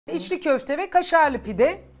İçli köfte ve kaşarlı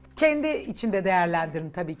pide kendi içinde değerlendirin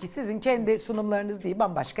tabii ki. Sizin kendi sunumlarınız değil,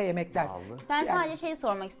 bambaşka yemekler. Ben sadece şeyi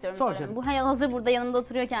sormak istiyorum. Sor canım. Bu hazır burada yanımda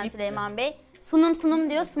oturuyorken Süleyman Bey. Sunum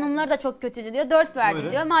diyor, sunumları da çok kötüydü diyor. 4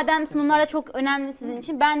 verdim diyor. Madem sunumlar da çok önemli sizin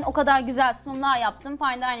için, ben o kadar güzel sunumlar yaptım.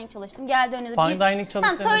 Fine dining çalıştım. Geldi önünüze Fine dining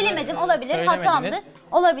çalıştığınızı söylemedim, olabilir, hatamdı.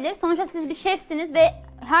 Olabilir. Sonuçta siz bir şefsiniz ve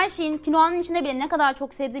her şeyin kinoanın içinde bile ne kadar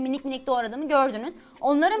çok sebze minik minik doğradığımı gördünüz.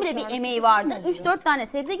 Onların bile bir emeği vardı. 3-4 tane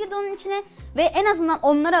sebze girdi onun içine ve en azından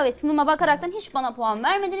onlara ve sunuma bakaraktan hiç bana puan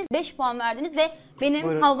vermediniz. 5 puan verdiniz ve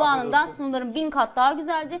benim Havva Hanım'dan sunumlarım 1000 kat daha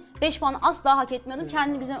güzeldi. 5 puanı asla hak etmiyordum.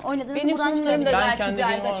 Kendi güzel oynadığınız benim buradan sunumlarım da çıkabilirim. gayet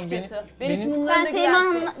güzeldi açıkçası. Benim sunumlarım Ben da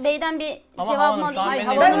Süleyman güzeldi. Bey'den bir Ama cevabımı Havva Hanım, alayım. şu an Hayır,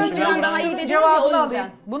 benim- Havva Hanım'dan daha iyi dediniz ya, Cevabını o yüzden. alayım.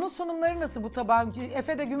 Bunun sunumları nasıl bu tabağın?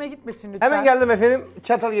 Efe de güme gitmesin lütfen. Hemen geldim efendim.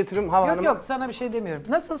 Çatal getiririm Havva Yok Hanım. yok, sana bir şey demiyorum.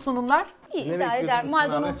 Nasıl sunumlar? İyi, Ne idare eder. bekliyordunuz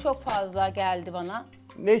Maydanoz abi? çok fazla geldi bana.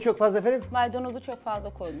 Neyi çok fazla efendim? Maydanozu çok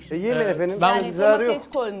fazla koymuşsunuz. Yemin efendim. Yani Bir zararı yok. domates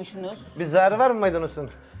koymuşsunuz. Bir zararı var mı maydanozun?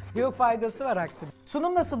 Yok, faydası var aksine.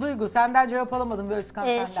 Sunum nasıl Duygu? Senden cevap alamadım ve Özkan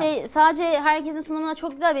senden. Sadece herkesin sunumuna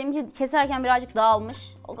çok güzel. Benimki keserken birazcık dağılmış.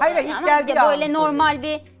 O kadar Hayır, ilk yani. geldi Ama böyle yalnız normal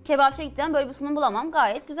bir kebapçıya gittim, böyle bir sunum bulamam.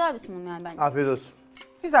 Gayet güzel bir sunum yani bence. Afiyet olsun.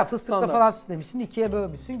 Güzel, fıstıkla Standart. falan süslemişsin, ikiye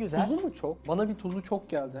bölmüşsün, güzel. Tuzu mu çok? Bana bir tuzu çok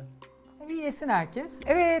geldi. Bir yesin herkes.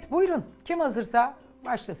 Evet, buyurun. Kim hazırsa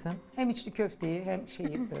başlasın. Hem içli köfteyi hem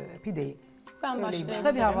pideyi. Ben Söyleyeyim. başlayabilirim.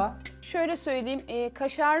 Tabii Hava. Şöyle söyleyeyim,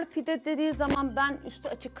 kaşarlı pide dediği zaman ben üstü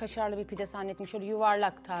açık kaşarlı bir pide zannettim. Şöyle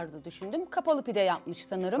yuvarlak tarzı düşündüm. Kapalı pide yapmış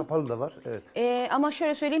sanırım. Kapalı da var, evet. Ama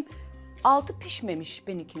şöyle söyleyeyim, altı pişmemiş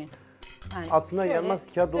benimkinin. Yani Altına şöyle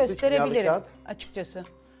yanmaz kağıt olduğu için yağlı gösterebilirim kağıt. açıkçası.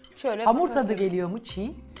 Şöyle Hamur bakalım. tadı geliyor mu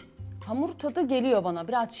çiğ? Hamur tadı geliyor bana.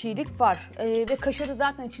 Biraz çiğlik var. Ve kaşarı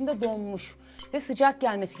zaten içinde donmuş. Ve sıcak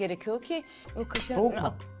gelmesi gerekiyor ki o kaşar... Soğuk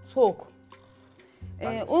mu? Soğuk.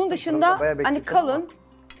 Ben Onun sıcak dışında tarafta bayağı hani bekleteceğim kalın, ama.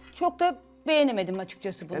 çok da beğenemedim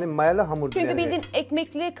açıkçası bunu. Yani mayalı hamur Çünkü yani. bildiğin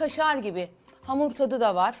ekmekli kaşar gibi. Hamur tadı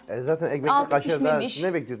da var. Zaten ekmekli Altı kaşar daha pişmemiş. siz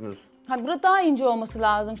ne bekliyordunuz? Hani burada daha ince olması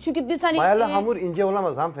lazım. Çünkü biz hani... Mayalı hamur ince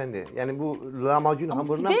olamaz hanımefendi. Yani bu lahmacun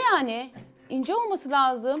hamuruna... Pide yani. İnce olması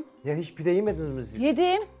lazım. Ya hiç pide yemediniz mi siz?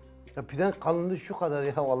 Yedim. Ya piden kalınlığı şu kadar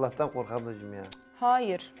ya, Allah'tan kork ablacığım ya.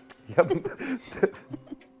 Hayır. Ya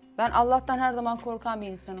Ben Allah'tan her zaman korkan bir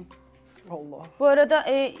insanım. Allah. Bu arada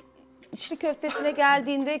içli köftesine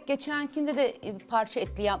geldiğinde geçenkinde de parça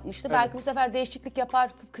etli yapmıştı. Evet. Belki bu sefer değişiklik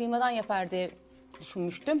yapar, kıymadan yapar diye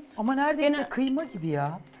düşünmüştüm. Ama neredeyse Gene- kıyma gibi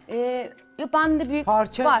ya. Yok bende büyük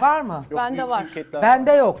Parça var. var mı? Yok, Bende büyük var. büyük etler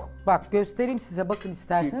Bende yok. Bak göstereyim size, bakın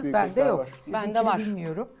isterseniz. Büyük Bende etler yok. var. Sizinkini Bende var.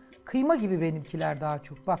 bilmiyorum. Kıyma gibi benimkiler daha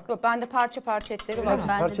çok. Bak. Yok, bende parça etleri var. mi?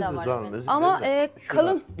 Bende parça de düz var, var. evet. Özür Ama dilerim de. Şurada.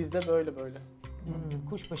 kalın Bizde böyle.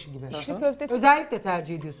 Kuşbaşı gibi. içli köftesi. Özellikle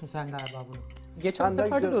tercih ediyorsun sen galiba bunu. Geçen Ben de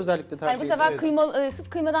sefer de güzel. özellikle tercih Yani bu sefer ettim. kıymalı, sırf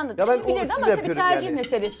kıymadan da Ya ben yapılırdı onu ama siz tabii yapıyorum tercih yani.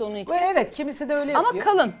 meselesi onun için. Bu evet, kimisi de öyle Ama yapıyor.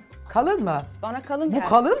 kalın. Kalın mı? Bana kalın Bu geldi.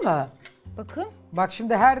 kalın mı? Bakın. Bak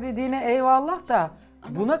şimdi her dediğine eyvallah da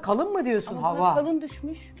buna kalın mı diyorsun Ama Hava? bana kalın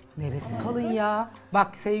düşmüş. Neresi kalın ya?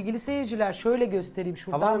 Bak sevgili seyirciler, şöyle göstereyim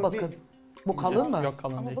şuradan, Hava bakın. Bu kalın mı? Yok,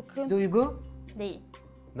 kalın Ama değil. bakın. Duygu? Değil.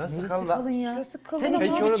 Nasıl Neresi kalın? kalın ya? Şurası kalın. Sen ama-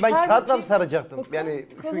 Peki Şunu onu çıkar ben kağıtla mı bakayım. saracaktım? Bakın, Yani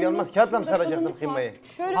şu kalınlık, yanmaz kağıtla mı şurada saracaktım kalınlık var. kıymayı?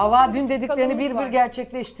 Şöyle Hava bakın, dün dediklerini kalınlık bir bir var.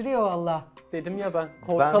 gerçekleştiriyor valla. Dedim ya ben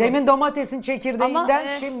korkalım. Demin domatesin çekirdeğinden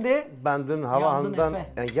Ama, şimdi Ben dün Hava Yandın Hanım'dan Efe.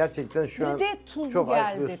 yani gerçekten şu an Bir de tuzlu çok geldi.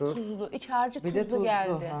 ayıplıyorsunuz. Tuzlu. İç harcı bir de tuzlu tuzlu.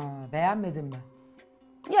 geldi. Ha, beğenmedin mi?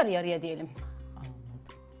 Yarı yarıya diyelim.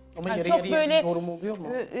 Ama Yani yarı çok yarıya böyle- yorum oluyor mu?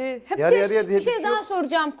 Hep Yarı yarıya diye bir şey bir şey daha yok.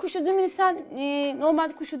 soracağım. Kuş üzümünü sen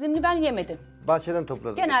normalde kuş üzümünü ben yemedim. Bahçeden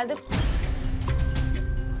topladım. Genelde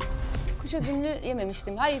kuş üzümünü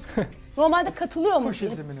yememiştim. Hayır. Normalde katılıyor mu Kuş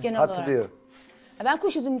üzümünü. genel olarak? Hatırlıyor. Ben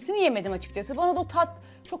kuş üzümlüsünü yemedim açıkçası. Bana da o tat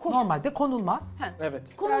çok hoş Normalde konulmaz.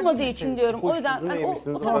 Evet. konulmadığı Tercih için meselesi. diyorum. O Kuş yüzden üzümünü hani o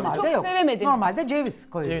yemişsiniz, tadı olabilir. çok yok. sevemedim. Normalde ceviz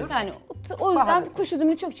koyulur. Ceviz. Yani o yüzden Baharat. kuş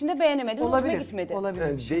üzümünü çok içinde beğenemedim. Hoşuma Olabilir. gitmedi. Olabilir.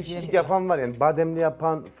 Yani bir şey değişiklik diyemem. yapan var yani bademli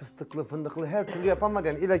yapan, fıstıklı, fındıklı her türlü yapan var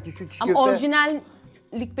yani illa ki şu çiğ Ama köfte.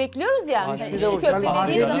 orijinallik bekliyoruz ya. Bademli. Yani Bir içli de köfte orijinal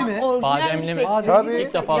dediği bademli zaman mi? orijinallik Bademli mi? bekliyoruz. Tabii.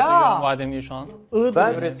 İlk defa Ya. duyuyorum bademliği şu an. Iğdır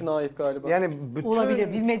Ben- yöresine ait galiba. Yani bütün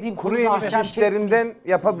Olabilir, bilmediğim kuru konuda yemiş ahkam çeşitlerinden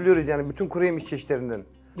yapabiliyoruz yani bütün kuru yemiş çeşitlerinden.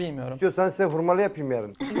 Bilmiyorum. İstiyorsan size hurmalı yapayım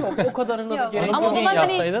yarın. Yok, o kadarına da gerek Ama o yok. zaman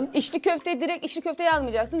hani Yapsaydın. içli köfte direkt içli köfte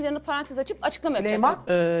yazmayacaksınız. Yanına parantez açıp açıklama yapacaksınız.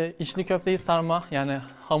 Süleyman? İçli köfteyi sarma, yani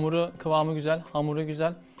hamuru kıvamı güzel, hamuru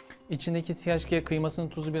güzel. İçindeki keşke kıymasının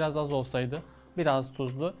tuzu biraz az olsaydı. Biraz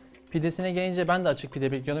tuzlu. Pidesine gelince ben de açık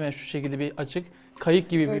pide bekliyordum. Yani şu şekilde bir açık, kayık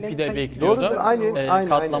gibi Böyle bir pide kayık. bekliyordum. Doğrudur, aynı, aynı.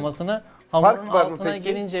 Katlamasını. Hamurun Fark var mı altına peki?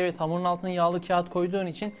 gelince evet hamurun altına yağlı kağıt koyduğun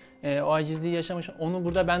için o acizliği yaşamış. Onu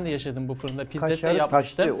burada ben de yaşadım bu fırında. Pizzette Kaşarı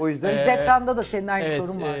yapmıştım. taştı, o yüzden- Biz ekranda da senin aynı Evet,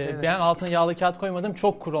 sorun var. Evet. ben altına yağlı kağıt koymadım.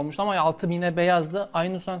 Çok kuru olmuştu ama altı yine beyazdı.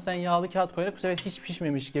 Aynı son sen yağlı kağıt koyarak bu sefer hiç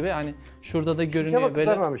pişmemiş gibi. Hani şurada da görünüyor ama böyle.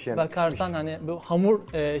 kızarmamış yani, Bakarsan pişmiş. hani bu hamur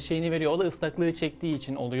şeyini veriyor. O da ıslaklığı çektiği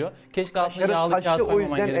için oluyor. Keşke altına Kaşarı yağlı taştı, kağıt o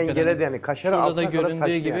koymaman yüzden gerekiyordu. engelledi yani. Kaşarı Şurada da altına kadar göründüğü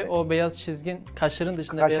taştı gibi yani. o beyaz çizgin kaşarın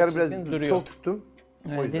dışında beyaz Kaşarı biraz çizgin duruyor. çok tuttum.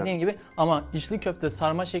 O yüzden. Dediğim gibi ama içli köfte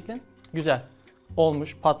sarma şeklin güzel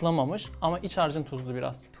olmuş, patlamamış ama iç harcın tuzlu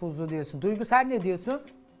biraz. Tuzlu diyorsun. Duygu sen ne diyorsun?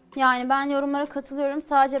 Yani ben yorumlara katılıyorum.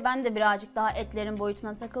 Sadece ben de birazcık daha etlerin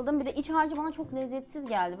boyutuna takıldım. Bir de iç harcı bana çok lezzetsiz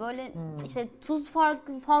geldi. Böyle işte tuz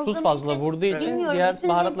farkı fazla. Tuz fazla işte, vurduğu için bilmiyorum, diğer bütün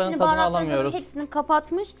baharatların hepsini, tadını baharatların alamıyoruz. Hepsini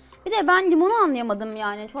kapatmış. Bir de ben limonu anlayamadım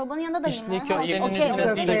yani. Çorbanın yanında da İçli limon. köftenin Okey,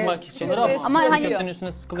 üstüne okey. sıkmak için. Ama hani köftenin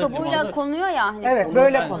üstüne sıkılır kabuğuyla limon. konuyor ya. Hani Evet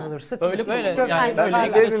böyle ben- konulur. Sık Öyle böyle köfte yani Ben Ben-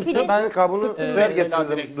 sevdim Bir de- ben kabuğunu Sık- ver Evet, getirdim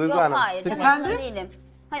direkt. Duygu Yok Hanım. hayır. Efendim? Onda değilim.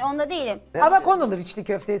 Hayır onda değilim. Ama konulur içli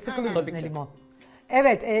köfteye sıkılır Aynen. üstüne limon.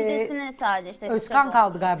 Evet. Pidesini sadece işte. Özkan dışarıda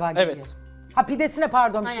kaldı galiba. geriye. Evet. Ha pidesine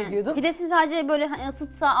pardon bir şey Aynen. diyordun. Pidesi sadece böyle hani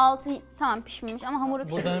ısıtsa altı tamam pişmemiş ama hamuru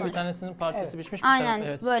pişmiş Buradan bir sonuçta. tanesinin parçası Evet. pişmiş bir Aynen tanesi.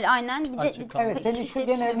 Evet. böyle aynen. Bir de Açık kaldı. Evet senin şu işte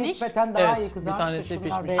gene pişmemiş. nispeten daha Evet, iyi bir kızarmış. tanesi Şunlar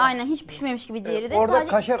pişmiş. beyaz. Aynen hiç pişmemiş gibi diğeri de. Orada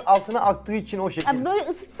sadece kaşar altına aktığı için o şekilde. ya böyle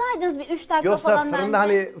ısıtsaydınız bir 3 dakika Yoksa falan fırında bence.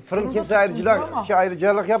 hani fırın Fırında kimse tutmuyor ama.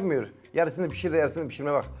 ayrıcalık yapmıyor. Yarısını pişir, yarısını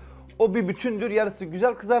pişirme bak. O bir bütündür, yarısı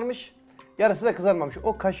güzel kızarmış, yarısı da kızarmamış.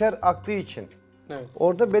 O kaşar aktığı için. Evet.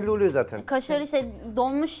 Orada belli oluyor zaten. Kaşar işte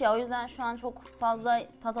donmuş ya o yüzden şu an çok fazla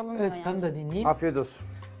tat alınmıyor Özkan'ı yani. da dinleyeyim. Afiyet olsun.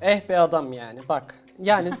 Be adam yani bak.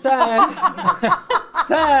 Yani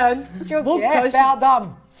sen Çok bu iyi. Be kaşar, adam.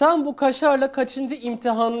 sen bu kaşarla kaçıncı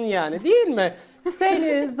imtihanın yani değil mi?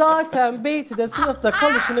 Senin zaten Beyti'de sınıfta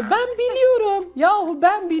kalışını ben biliyorum. Yahu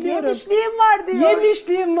ben biliyorum. Yemişliğim var diyor.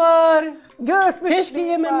 Yemişliğim var. Görmüşlüğüm Keşke var.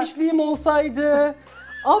 yememişliğim olsaydı.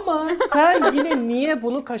 Ama sen yine niye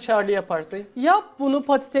bunu kaşarlı yaparsın? Yap bunu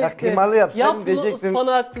patatesli. Ya kıymalı yapsaydın Yap bunu diyecektin.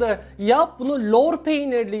 ıspanaklı. Yap bunu lor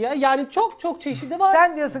peynirli ya. Yani çok çeşidi var.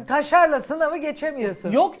 Sen diyorsun kaşarla sınavı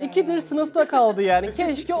geçemiyorsun. Yok ikidir sınıfta kaldı yani.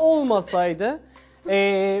 Keşke olmasaydı.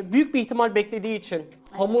 Büyük bir ihtimal beklediği için.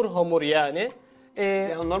 Hamur yani.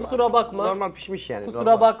 Kusura bakma. Normal pişmiş yani. Kusura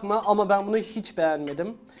normal. bakma ama ben bunu hiç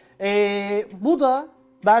beğenmedim. Bu da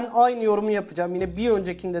ben aynı yorumu yapacağım. Yine bir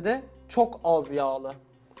öncekinde de çok az yağlı.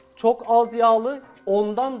 Çok az yağlı.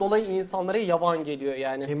 Ondan dolayı insanlara yavan geliyor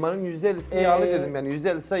yani. Kıymanın %50'si yağlı dedim yani.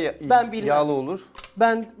 %50'si Ben bilmem. yağlı olur.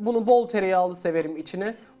 Ben bunu bol tereyağlı severim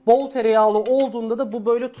içine. Bol tereyağlı olduğunda da bu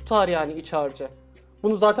böyle tutar yani iç harcı.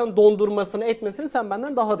 Bunu zaten dondurmasını etmesini sen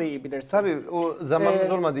benden daha da iyi bilirsin. Tabii o zamanımız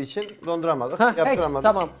olmadığı için donduramadık, Heh, yaptıramadık.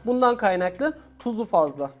 Tamam bundan kaynaklı tuzu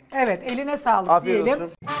fazla. Evet eline sağlık Afiyet diyelim.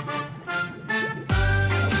 olsun.